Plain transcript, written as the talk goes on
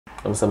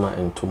I'm some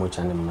and too much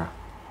animal.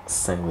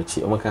 Sandwich.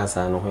 Oh, my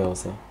cancer, no, who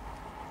else?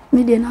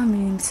 Me de na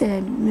me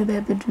say me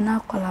be do na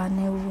kwala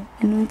na ewu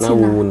enu nti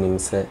na wo nim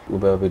say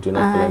wo be do na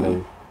kwala na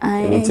wu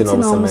enu nti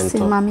no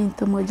cement ma me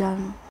nto moja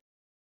no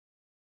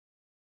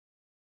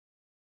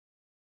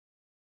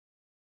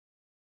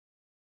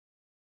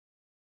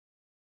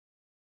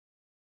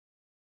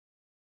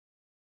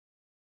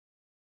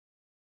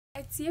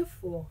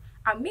etiefo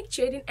a make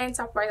trading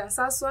enterprise and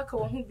saso aka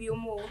wo hu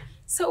biomo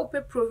say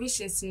ope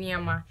provisions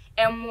niama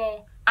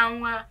emo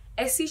anwa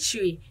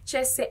esichire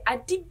chese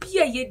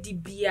adibia ye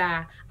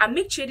dibia a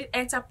make trading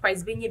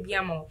enterprise benye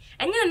biama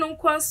enye no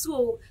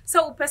nkwanso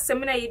say ope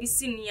semina ye di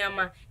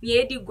siniama ne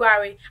ye di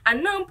gware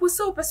anampo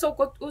say ope so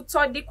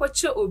uto de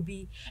kwache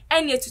obi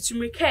enye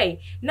tutumrikai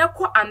na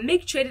kwa a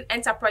make trading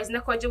enterprise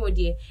na kwaje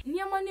wodie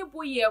niama ne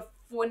boye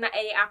for na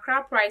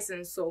Accra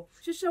pricing so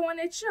hwehwe won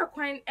a chira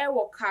kwan e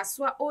wo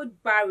Kaswa Old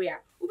Barrier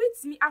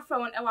ubitimi afra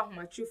won e wa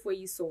homatwe for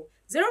yi so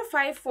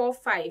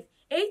 0545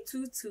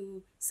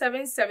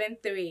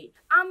 822-773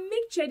 and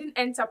make trading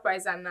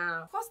enterprise and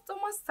now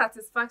customer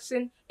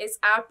satisfaction is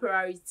our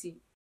priority.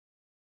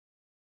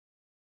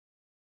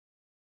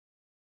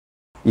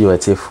 You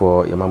are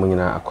for your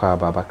mamunyina akwa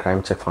baba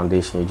crime check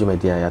foundation you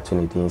media ya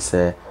 20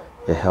 say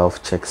a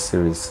health check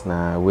series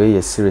na we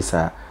a series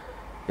a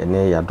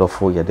yene ya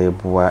dofo ya de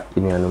bua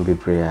inuanum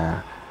bebre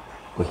a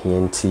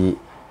ohienti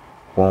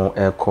won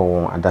eko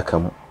won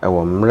adakam e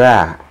wo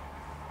mra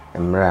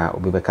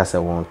obi beka say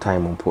won time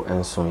mpo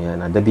enso ye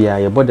na da bia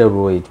ye border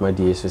road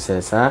edwumadi so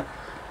say sa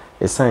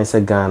e science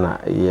Ghana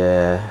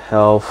ye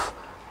health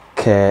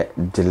care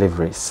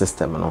delivery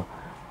system no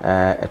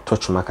a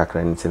touchma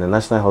kakra nti na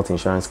national health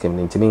insurance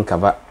scheme nti min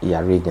cover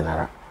ya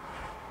regionara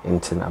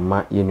nti na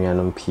ma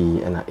yenuanum pi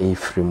na e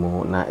free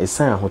mu na e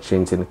san ho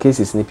kire nti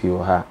cases ni pi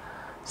wo ha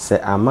se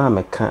ama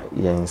meka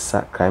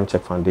yensa crime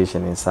check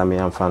foundation insa me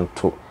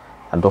amfanto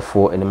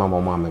adofo enema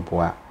mama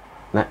ameboa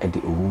na edi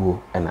owuo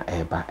na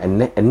eba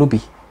enne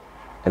enubi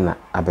na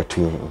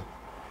abeto yen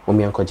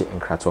omi ankoje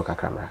enkrato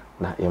kakramra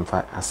na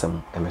yemfa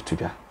asem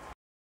emetudwa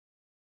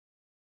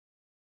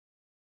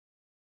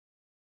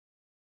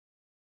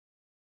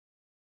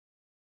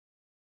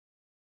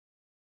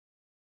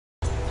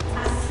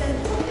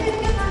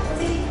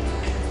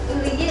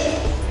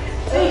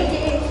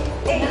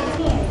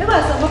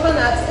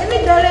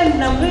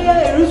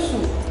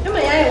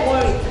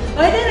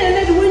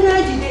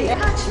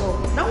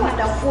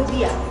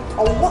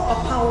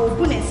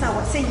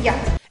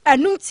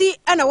Enunti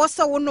ana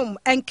wasa wonum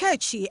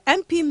enkachi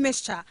MP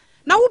Mensah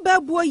na wo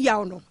babuo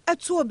yaw no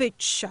eto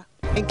obetwa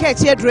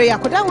enkachi adro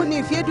yakoda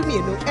woni mfie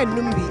dumienu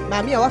enum bi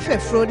maami a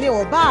wafefro ne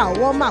oba a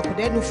wo ma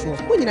akoda nufo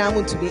kunyina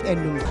mu ntube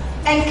enum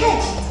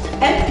enkachi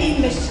MP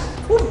Mensah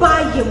wo ba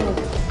yemu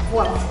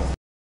wo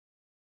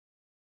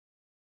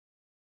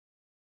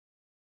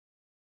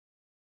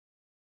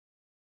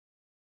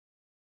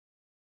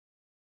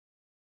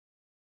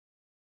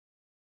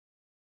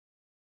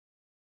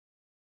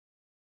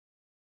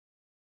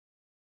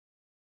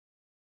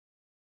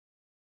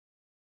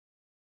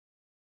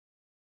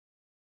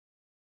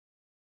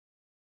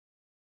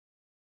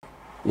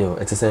yo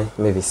it is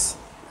Mavis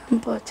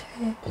but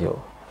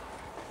yo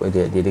we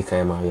dey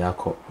kan ma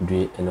yakọ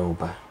due ena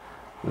oba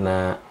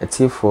na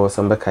etiefo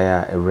sambeka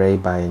ya array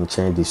by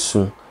nchen de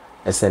sun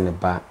ese ne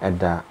ba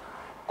eda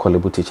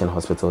Kolebu Teaching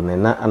Hospital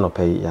na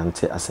anope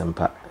yante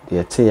asempa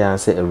de te ya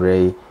se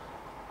array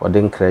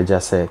odin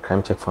kreja se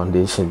crime check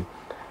foundation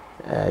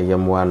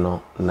yemwa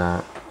no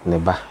na ne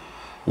ba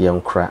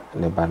yenkra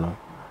ne ba no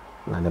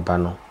na ne ba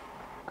no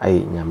ai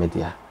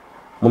nyamedia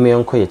mummy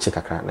enko ye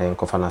chikakra na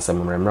enko fa na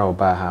asem mremra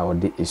oba ha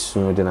odi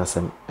esun de na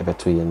asem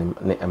ebeto ye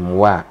ne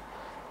emwa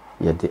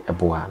ye de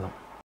eboa no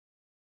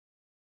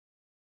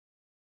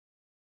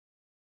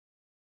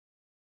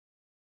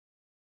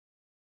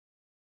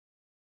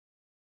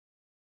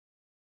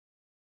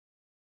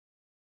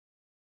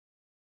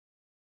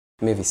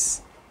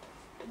Mavis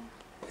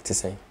it is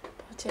say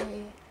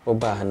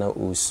oba ha na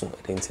usu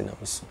edenti na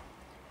usu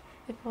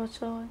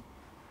Ipocho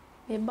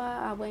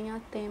eba abanya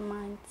 10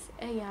 months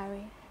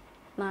yare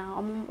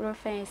na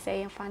refer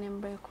say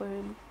fan break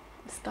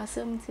discuss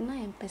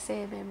 79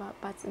 beba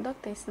but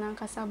doctors na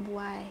kasa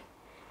boy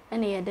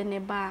and ye de ne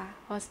ba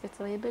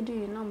hospital e bedu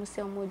you know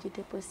say omoji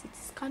deposit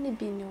can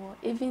be no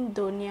even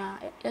though near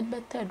it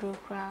better draw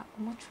kra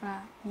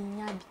omotra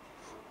nyabi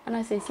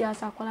ana say si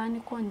asakola ni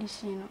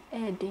condition no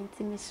e de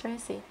ntimi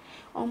stress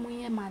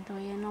omoye mado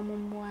ye no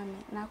mombo ame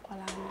na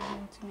kola no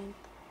ntimi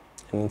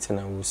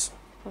ntina usu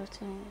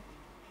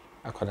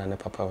akoda ne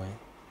papa wen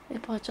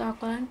Ipocho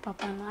akola ni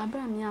papa no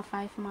abram ya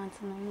 5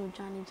 months no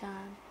dwane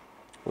jan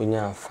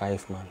unya 5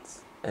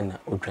 months ena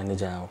odwane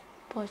jao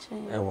Pocho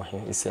ewo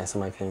he isi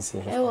asema fancy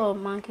ewo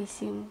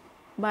mankisim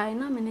by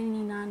na me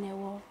ni na na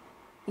ewo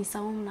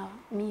isawum na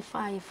mi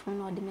 5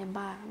 no de me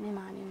ba me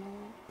mani no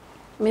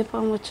me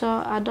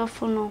pamucho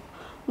adofo no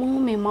mu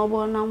me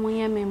mobo na mu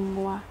ye me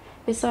mboa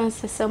besan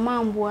sese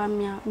ma mboa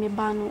me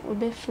ba no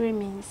obe free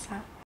me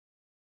nsa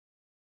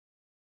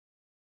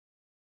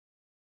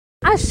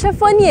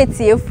Ashefoni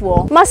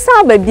etiefo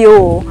masaba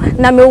bio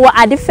na me wo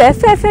ade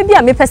fefefe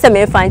bia me pese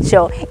me fa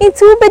ncheo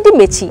nti wo bedi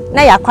mechi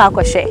na yakwa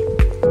akohwe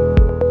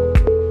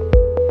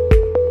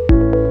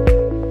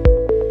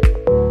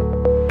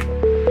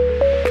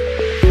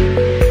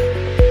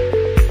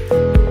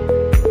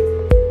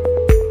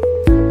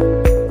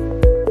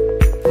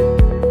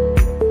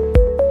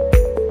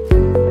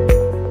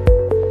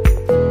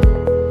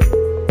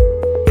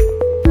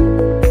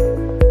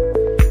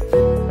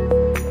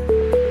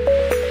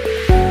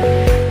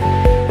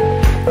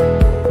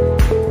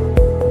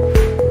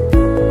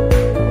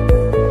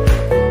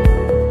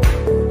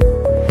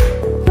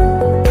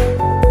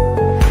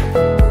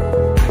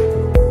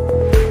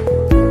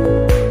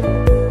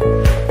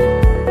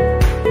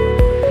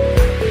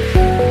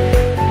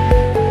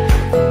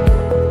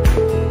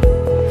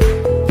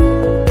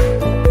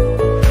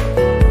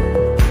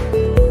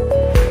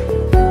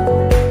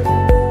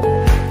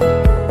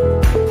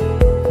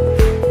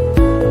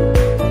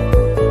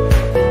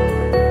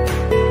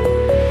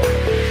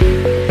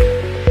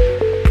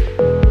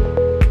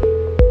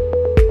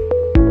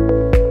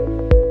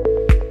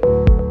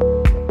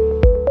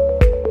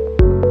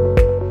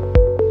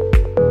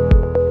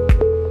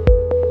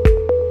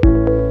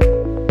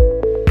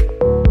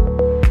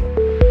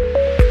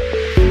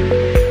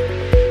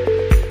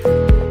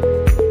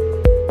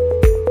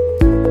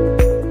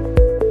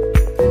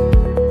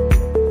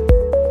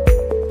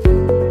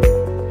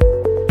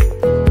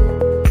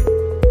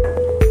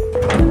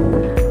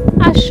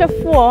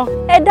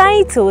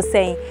to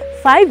say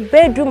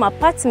 5-bedroom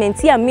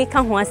apartment here make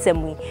ho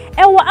asemu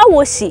ewo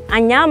awoshi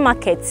anya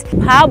market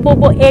pa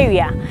bobo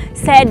area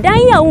say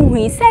dan ya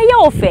uhui say ye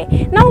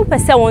ofe na wo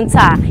pese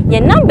wonta ye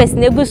numbers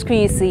na egu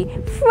screen si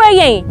frɛ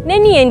yen na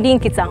ni endi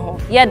nkita ho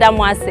ye da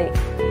mo ase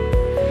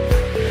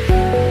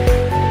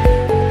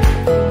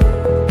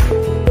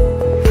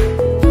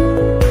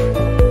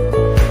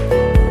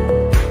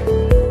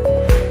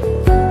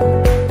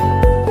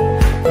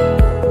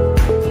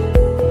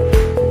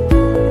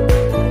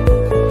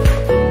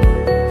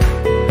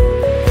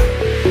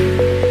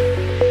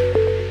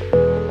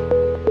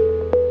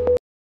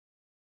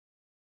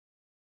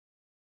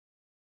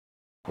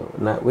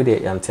na we dey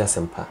yantia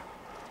sempa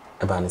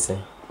eba ne say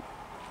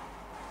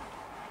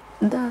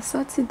da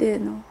Saturday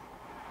no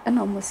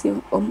na almost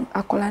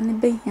akola ne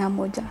be hia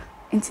moja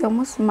nti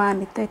almost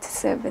man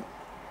 37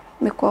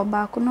 me ko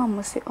ba ko na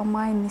almost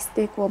my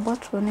mistake wo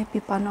bottle ne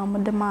paper na mo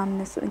de man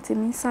ne so nti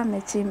Mensah na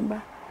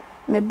chimba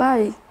me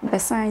buy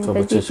besan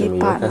be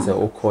paper na say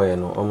okoye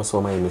no almost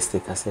my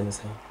mistake ase ne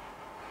say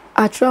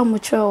atro mo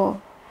tro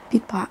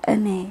paper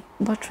ene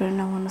bottle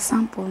na wono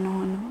sample na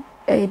wono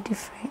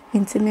different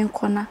nti me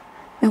nkona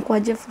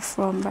nkwaje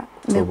from bra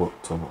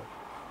tobo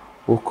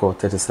uko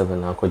 37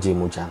 na akwaje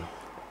moja no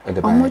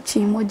omochi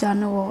moja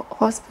no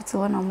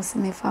hospital na mo se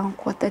me fa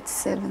nko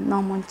 37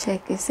 na mo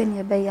check se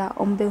ne be ya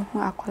ombe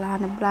hu akola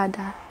na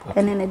brother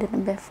ene ne de ne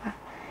befa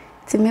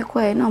ti me ko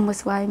e na mo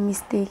se why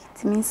mistake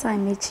ti Mensah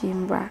me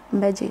chimbra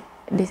mbeje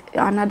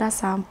another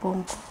sample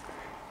nko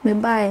me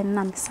buy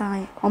na me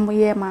sai omo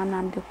ye ma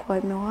na de ko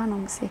me ho na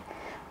mo se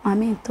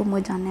mama into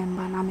moja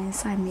nemba na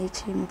Mensah me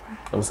chimbra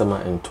am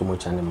sama into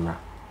moja nemba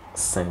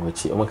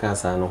sandwich o maka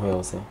sa no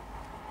ho say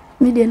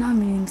me de na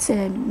me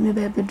say me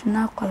be bedu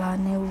na akola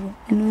na ewu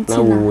enu nti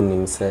na wo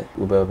nim say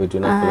wo be bedu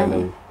na akola na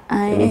ewu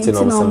enu nti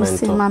no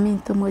se mama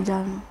into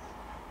moja no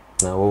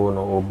na wo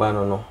no oba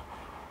no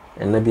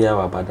ena bia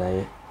wa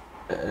badaye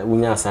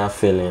wunya sa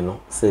feeling no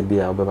say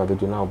bia wo be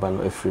bedu na oba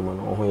no afiri mo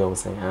no ho ye wo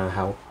say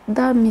how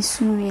that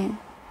misuye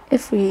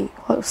every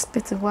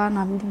hospital one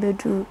am the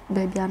bedu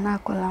baby na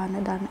akola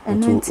na dan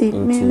enu nti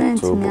me na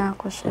nti me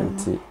akoshe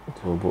nti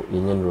tobo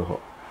yenyen ro ho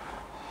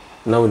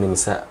na woni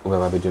misa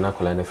wo bedu na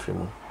akola na afiri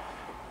mo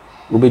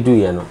wo bedu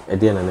ye no e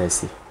de na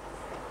asi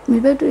me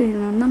bedu ye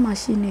no na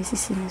machine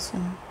esisi ne so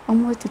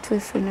omo tutu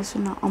afiri ne so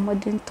na omo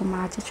de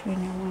ntomate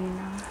twene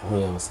wona ho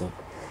ye wo say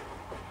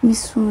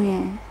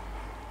misuye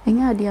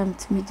enya de am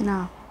timi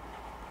gina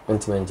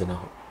enti menjina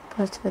ho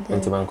pochode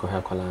enti man ko ha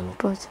akola no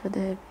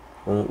pochode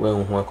we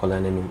hu akola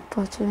na nim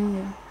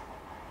pochode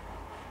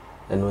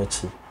eno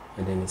achi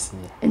e de nesi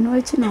eno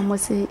achi na mo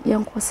se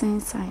yenko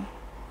sensan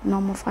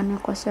na mo fa ne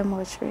ko hye mo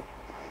hwe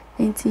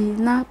enti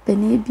na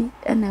penebi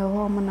ena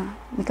ho mo na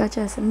mika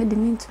chese me de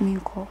mintumi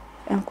nko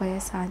enko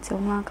yesa anti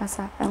ono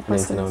ankasa enko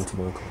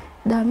sensan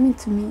da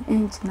mintumi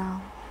enjina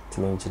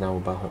timi enjina wo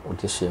ba ho o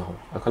de hye ho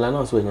akola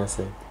na so nya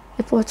se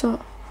e pocho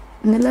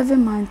 11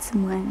 months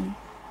mwani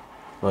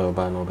oyo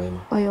ba no be ma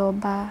oyo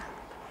ba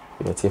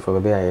yo tie for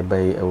be aye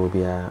bai ewo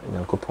bia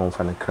Nyankopon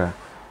fa na kra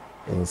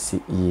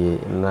ensi ye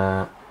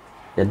na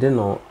ye de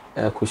no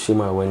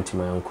ekoshima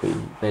awantima yankoyi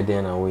na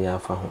de na wo ya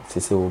fa ho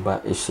sese wo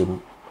ba ehim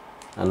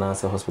ana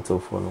se hospital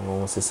for no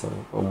wo sese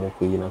o mo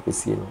koyi na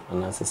pesie no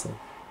ana sese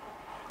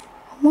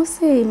mo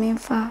se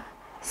memfa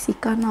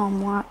sika na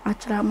omo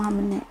atra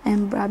mamne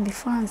embra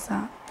before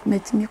ansa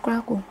metimi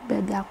kra ko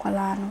be bia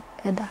akwala no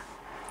eda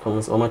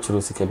o ma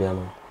churu sika bia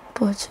no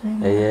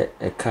pochenya eye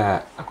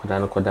eka akoda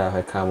no koda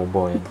ha ka mo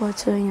boy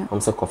pochenya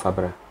se kofa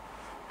bra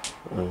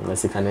na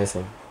sika na ese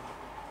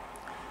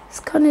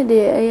Scan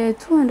the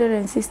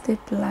 260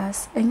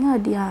 plus. Enya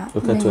dia.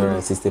 Okay,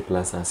 260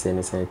 plus as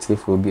any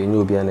scientific will be and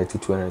you'll be an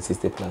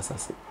 260 plus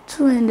as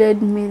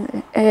 200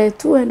 million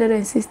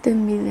 260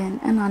 million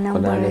and a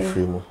number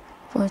free mo.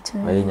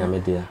 Fortunately. My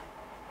media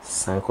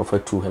sank for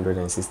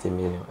 260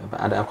 million.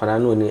 But I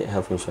no need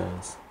health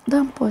insurance.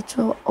 Dan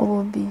pocho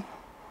obi.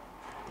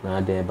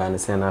 Na de ba ne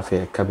say na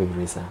fa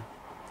kabirisa.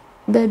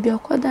 Baby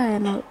okoda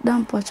no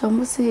dan pocho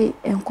mo say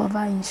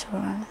cover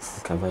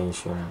insurance. Cover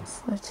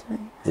insurance.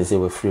 Fortunately. They say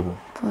we free mo.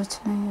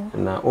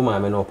 Fortunately. Na o ma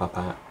me no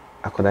papa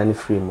akoda ni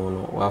free mo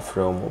no wa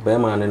frɛ mo. Be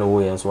ma ne no wo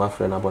yen so wa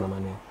frɛ na bona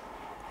mane.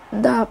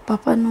 Da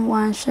papa no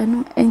wan hwe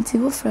no enti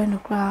wo frɛ no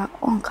kra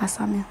on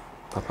kasa me.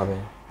 Papa be.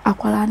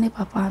 Akwala ne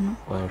papa no.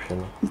 Wan hwe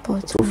no.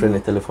 Important. So frɛ ne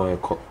telephone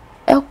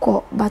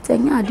Eko but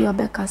enya ade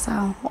obekasa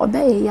ho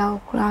obe ya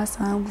okura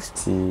san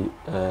gusto ti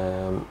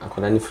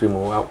akoda ni free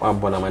mo wa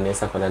bona mane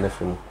sa akoda ni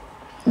free mo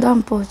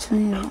dan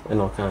pochun e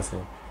no kan say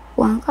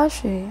wanka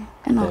hwe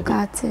e no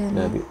ka te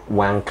no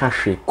wanka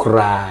hwe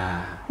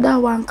kura da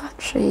wanka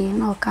hwe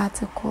no ka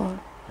te call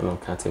e no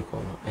ka te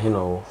call no e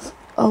no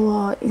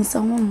owo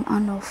insomum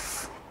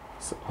anof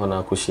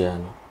hona kushia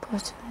no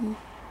pochun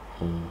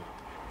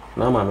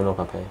na mama no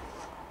papa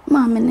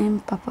mama ne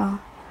papa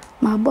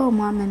ma bo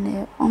mama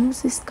ne omu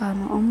siska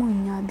no omu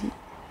nyabi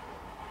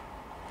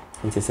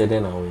nti se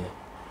den na we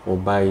o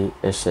buy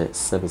ehye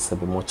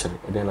 77 mochre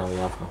e den na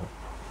we afa ho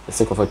e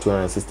se kofa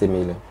 260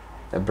 million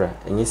e bra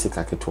enye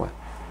sika ketwa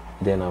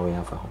e den na we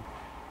afa ho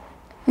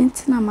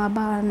nti na ma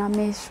ba na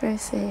me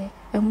stress e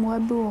emo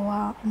abi wo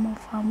wa mo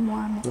fa mo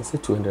ami no se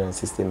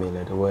 260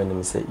 million the way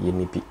na say ye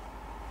nipi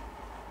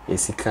e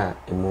sika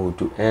e mo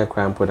odu e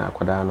krampo na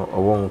akoda no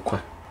owo nkwa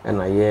e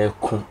na ye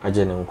ko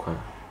age ne nkwa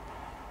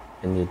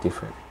any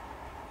different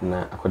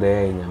na akoda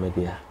ya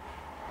nyamedia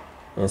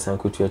ensan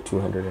kutua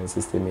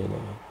 260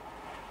 million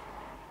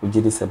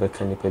ujidi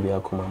sebeka ni pebi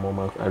akoma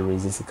mama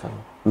raise sika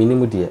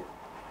minimum de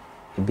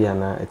bia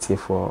na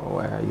etiefo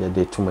ya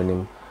de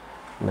tumanim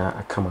na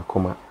akama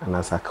koma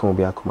anasa akama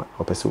bi akoma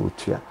opese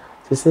otua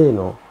say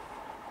no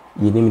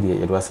yinim de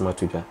yedo asema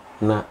todwa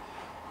na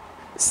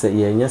se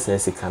yenya se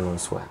sika no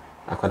so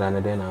akoda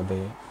na de na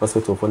abaye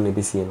hospital for ne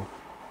bisi no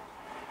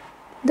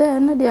de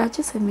na de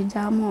achi se mi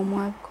jama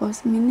mo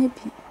because mi ne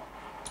bi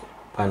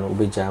pano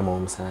obeja ma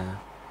omsa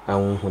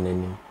anhu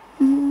nanim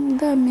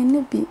da mi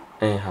ne bi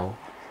how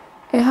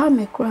ha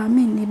me kura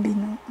me ne bi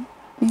no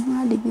mi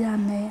hu ade bi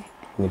ame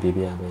ne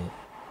bibi abaye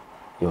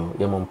yo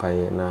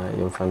yemompaye na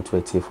yemfanto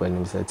atiefo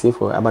anim se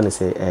atiefo aba ne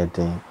se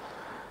eden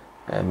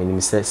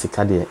menim se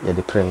sika de ye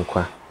de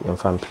prenkwa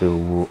yemfa mpre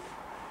owu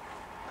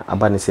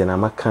aba ne se na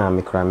maka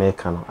me kura me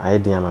ka no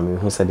ayeden ama me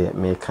hu se de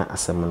me ka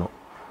asem no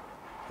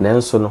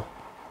nanso no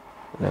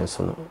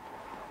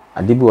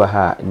adibi wa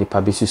ha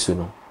nipa bisusu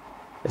no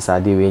esa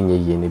ade we nye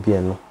ye ne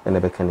bia no na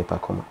beka nipa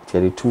koma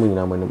tiare tumu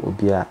nyina manem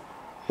obi a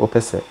wo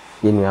pese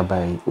ye nua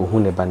bai ohu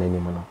ne ba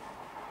nanim no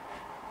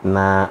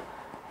na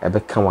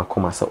ebeka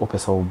wakoma se wo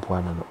pese wo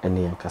bua no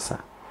ene yankasa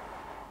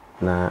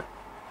na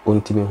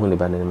ontimi hu ne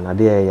ba nanim na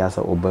de ya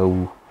sa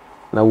obawu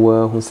na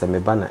wo hu se me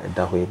ba na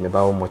eda hoye me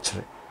ba wo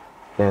mochire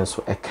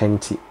yenso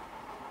ekanti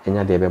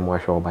enya de be mo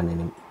ahwe wo ba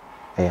nanim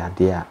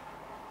ade a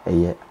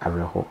eye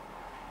areho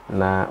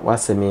na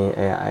wasemi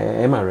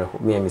emareho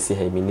me amisi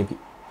ha mi nibi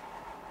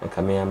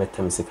nka me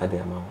ametam sika de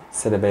ama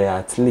se de be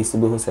at least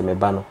be hu se me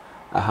ba no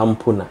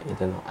ahampo na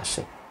yede no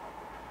ahye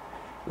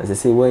na se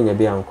say wanya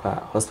be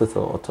ankwa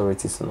hospital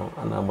authorities no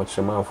ana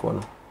mochremanfo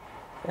no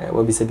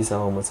wa bisa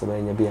ho mo se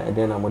wanya be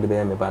ede na mo de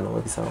be me ba no wa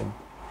bisa ho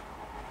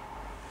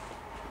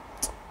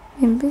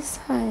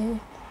imbisa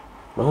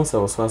ma hu se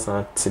wo so asa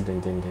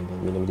accident den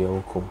minim de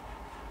okom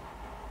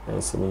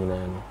enso mi na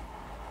no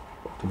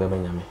to be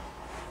nyame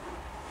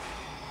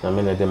na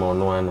me na de ma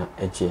ono ana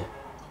eje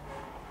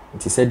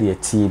nti se de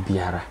tie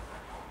biara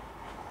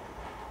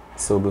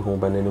se obi hu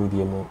bananim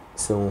biemu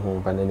se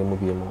hu bananim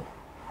biemu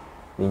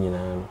ni nyina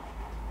no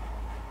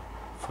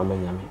fama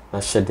nyame na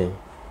hyeden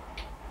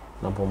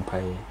na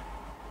bompae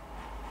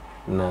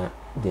na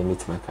de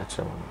mitima ka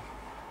kire wono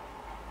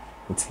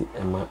nti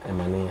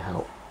ema ne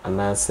ha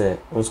ana se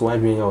onso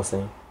wadwen ya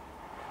osen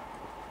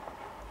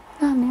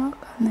ani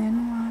okane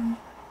no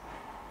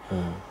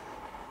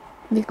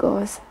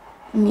because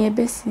me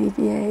besi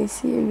bia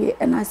esi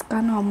and I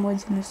scan on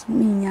homogeneous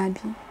me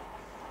nyabi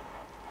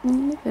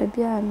ni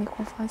baby a me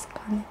ko fast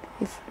scan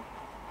if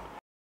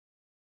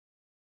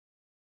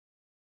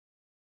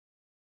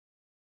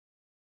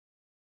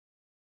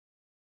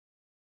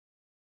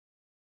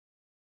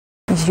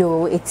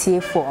yo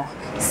etiefo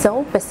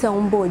so pese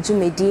ombo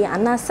jumedi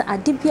anasa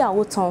adibia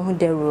woton ho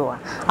deroa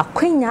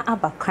akwanya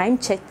aba Crime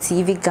Check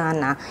TV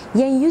Ghana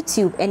yen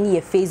YouTube and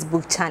your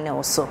Facebook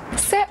channel so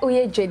se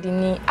oye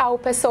jedini a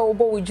opese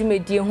obo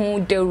wudwumedie ho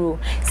dero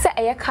se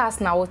eye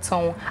cars na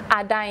woton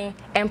adan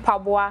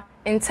empaboa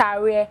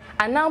entare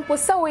anampo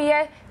se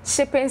oye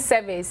shipping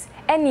service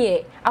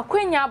enie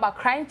akwenya aba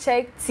Crime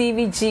Check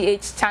TV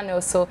GH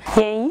channel so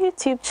yen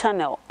YouTube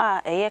channel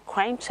eye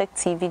Crime Check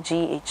TV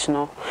GH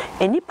no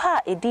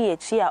enipa edi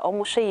echi a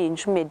omohwe yen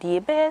dwumedie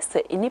be se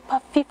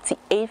enipa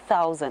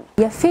 58,000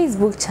 your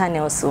Facebook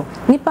channel so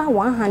nipa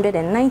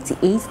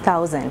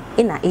 198,000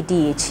 ina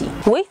edi echi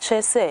we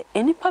chese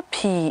enipa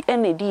pi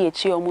ena edi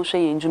echi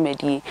omohwe yen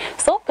dwumedie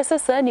so pese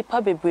sa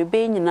nipa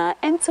bebrebe nyina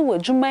enti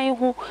wadwuman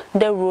ho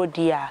the road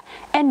ya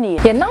enie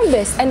your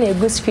numbers ena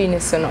egu screen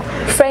so no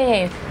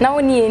friend na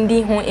woni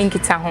endi ho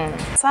enkita ho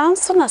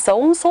sanso na sa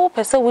wonso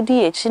pese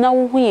wodi echi na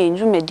wo hu yen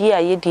dwumedie a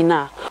yedi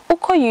na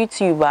ukọ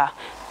YouTube a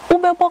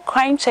ubebo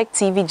Crime Check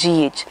TV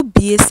GH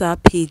BSA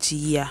page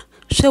ya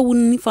hwe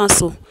wonni fa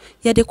so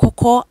ye de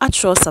kokọ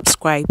atro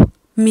subscribe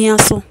mia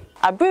so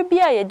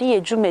abrebia ye de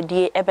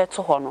edwumedie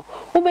ebeto ho no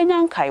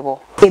ubenya nkaibo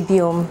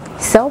ebiom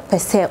so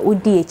pese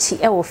odi echi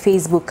e wo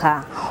Facebook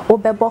a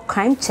ubebo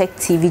Crime Check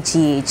TV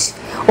GH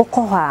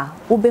ukọ ha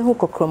ubehu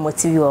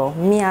kokromotivio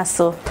mia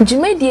so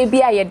dwumedie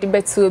bia ye de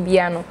beto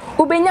bia no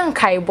ubenya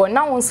nkaibo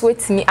na wonso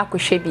wetimi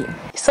akohwe bi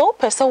so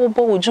pese wo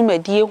bo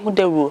dwumedie hu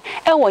dero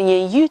e wo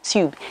ye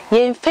YouTube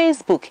ye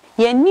Facebook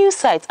ye news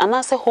site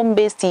anase home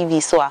based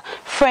TV so a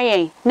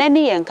frey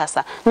nani ye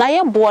nkasa na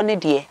ye bo ne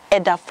de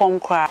eda form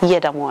kra ye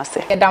da mo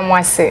ase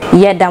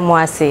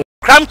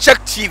Crime Check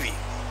TV.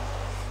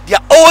 They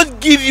all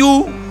give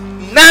you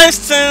nice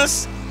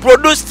things,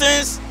 produce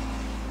things,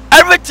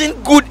 everything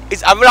good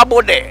is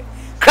available there.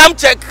 Crime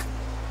Check,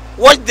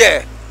 watch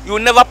there, you will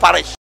never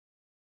perish.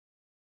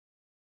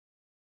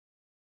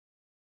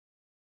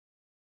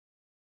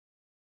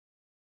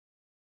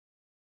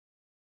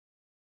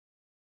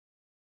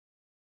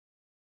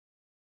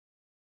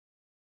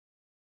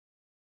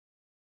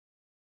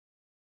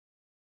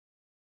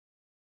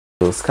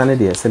 So scanner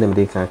there, send them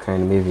they can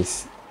kind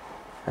Mavis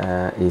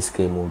is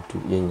came out to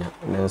Yenya.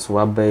 And so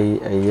wabe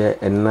a year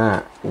and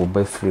na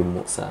ube free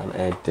mosa and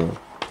everything.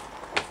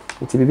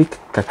 It will be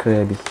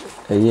kakrebi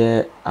a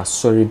year a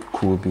solid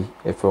kubi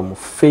from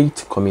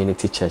Faith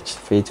Community Church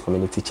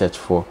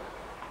for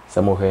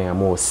some of her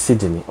more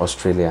Sydney,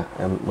 Australia,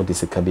 and what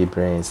is a cabi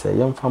brains a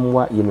young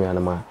famwa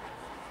yenuanama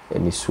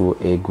and so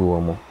a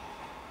guomo.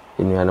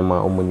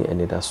 Yenuanama omuni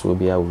and it as will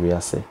be a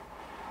rease.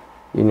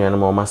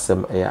 Yenuanama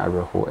masem a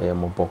areho a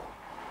mobo.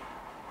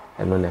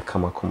 And when they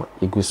come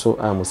iguso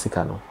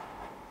musika no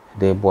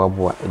de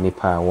boaboa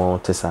enipa won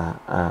tesa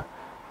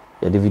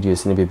ya de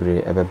videos ni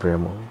bebre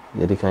ebebremo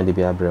ya de kan de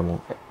bia bremo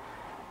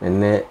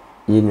enne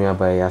yinu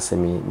aba ya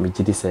semi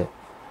migidi se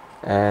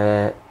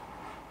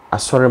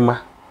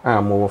asorema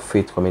mo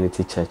Faith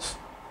Community Church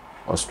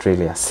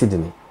Australia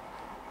Sydney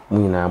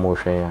muina mo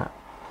hwen ya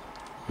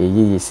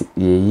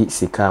yeyi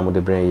sika mo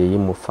de brem yeyi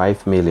mo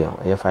 5 million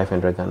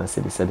 500 Ghana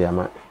cedis se de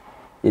ama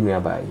yinu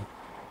aba yi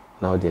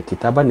now the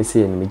kitaba ni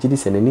say ni gidi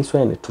se nani so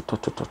ene to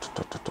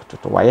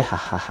waye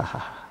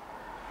ha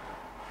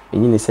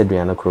enyi ni se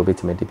duana kro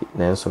beti medibi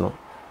na enso no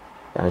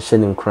ya nhye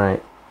ni nkran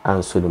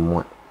anso ni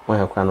mo won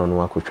ha kwa no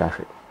no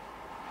akotwahwe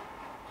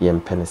ye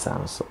mpenisa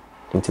anso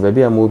nti ba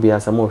bia mo bi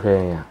asa mo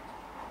hwe ya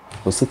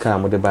osika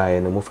mo de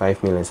baaye no mo 5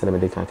 million se na me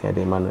de kan kan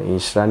de ma no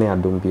inhira ne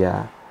adom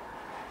bia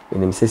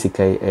enim se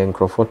sika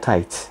enkrofo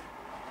tight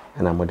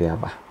na mo de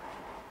aba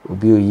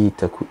obi oyi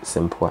taku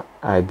sempoa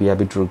a bia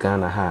bedru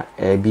Ghana ha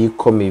bi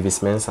ko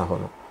Mavis Mensah ho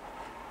no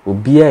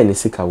obi a ni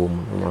sika wo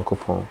mu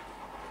Nyankopon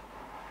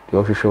de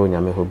ohwehwe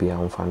onyame ho bia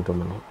homfa ndom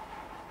no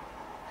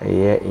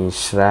eye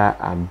inhira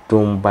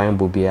adom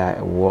Bible bia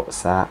ewo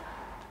sa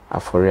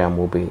afore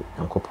amobe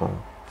Nyankopon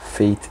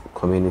Faith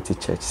Community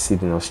Church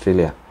Sydney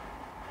Australia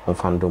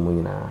homfa ndom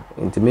nyina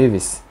enti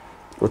Mavis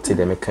oti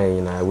de mekan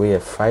nyina we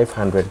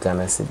 500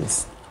 Ghana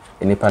cedis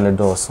enipa no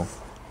doso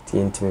ti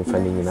enti me fa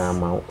ni nyina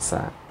ma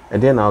sa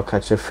and then I'll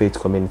catch a Faith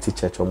Community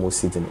Church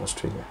almost in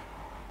Australia.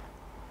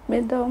 Me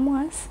do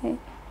mo ase.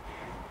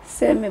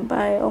 Se me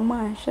buy o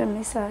man she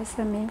me sa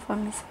se me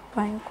family se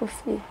buy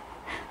coffee.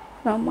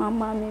 Na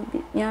mama me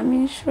bi. Ya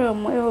me sure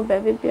mo e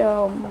baby bia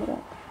o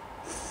mo.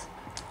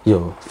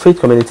 Yo, Faith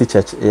Community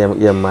Church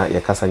ye ma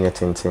ye kasa nya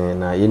tenten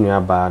na ye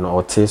nua ba na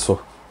ote so.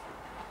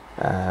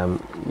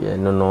 Ye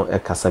no e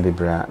kasa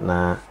bibra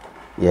na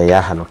ye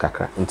ya ha no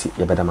kakra. Nti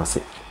ye beda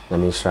mase. Na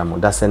me sure mo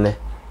da se ne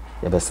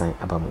ye besan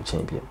aba mo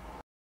chen bia.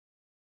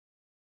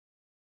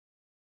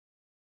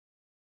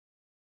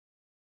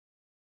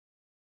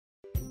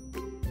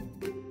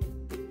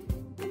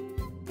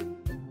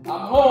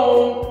 I'm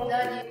home.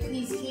 Daddy,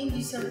 please, can you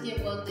do something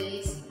about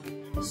this?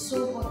 It's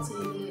so hot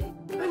in here.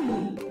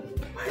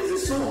 Why is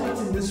it so hot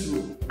in this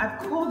room? I've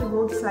called the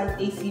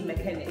roadside AC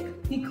mechanic.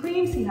 He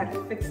claims he had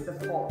fixed the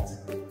fault.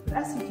 But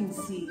as you can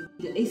see,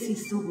 the AC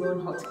is still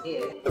blowing hot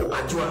air.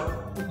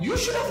 Ajua, you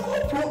should have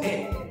called Pro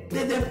Air.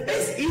 they're the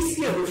best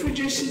AC and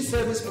refrigeration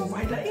service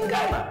provider in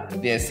Ghana.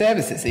 Their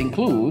services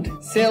include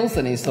sales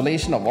and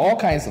installation of all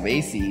kinds of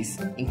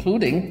ACs,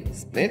 including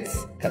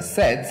splits,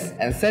 cassettes,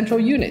 and central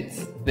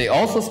units. They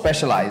also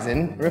specialize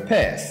in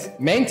repairs,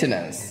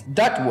 maintenance,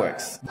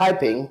 ductworks,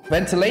 piping,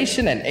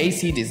 ventilation and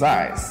AC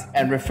designs,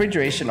 and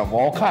refrigeration of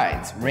all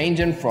kinds,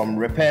 ranging from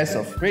repairs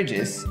of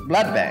fridges,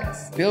 blood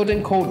banks,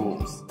 building cold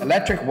rooms,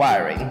 electric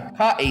wiring,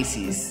 car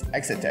ACs,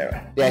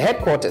 etc. Their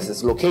headquarters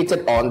is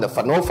located on the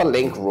Fanofa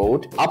Link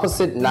Road,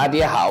 opposite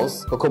Nadia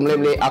House,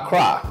 Kokomlemle,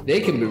 Accra. They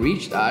can be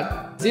reached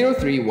at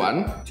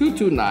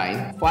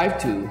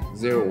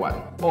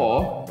 031-229-5201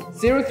 or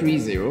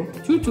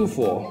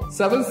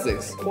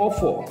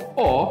 030-224-7644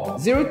 or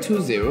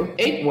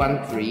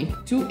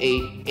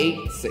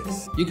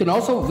 020-813-2886. You can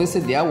also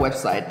visit their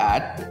website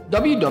at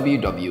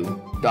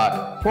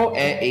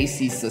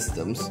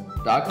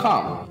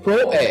www.proairacsystems.com.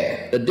 Pro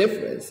Air, the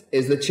difference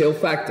is the chill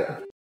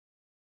factor.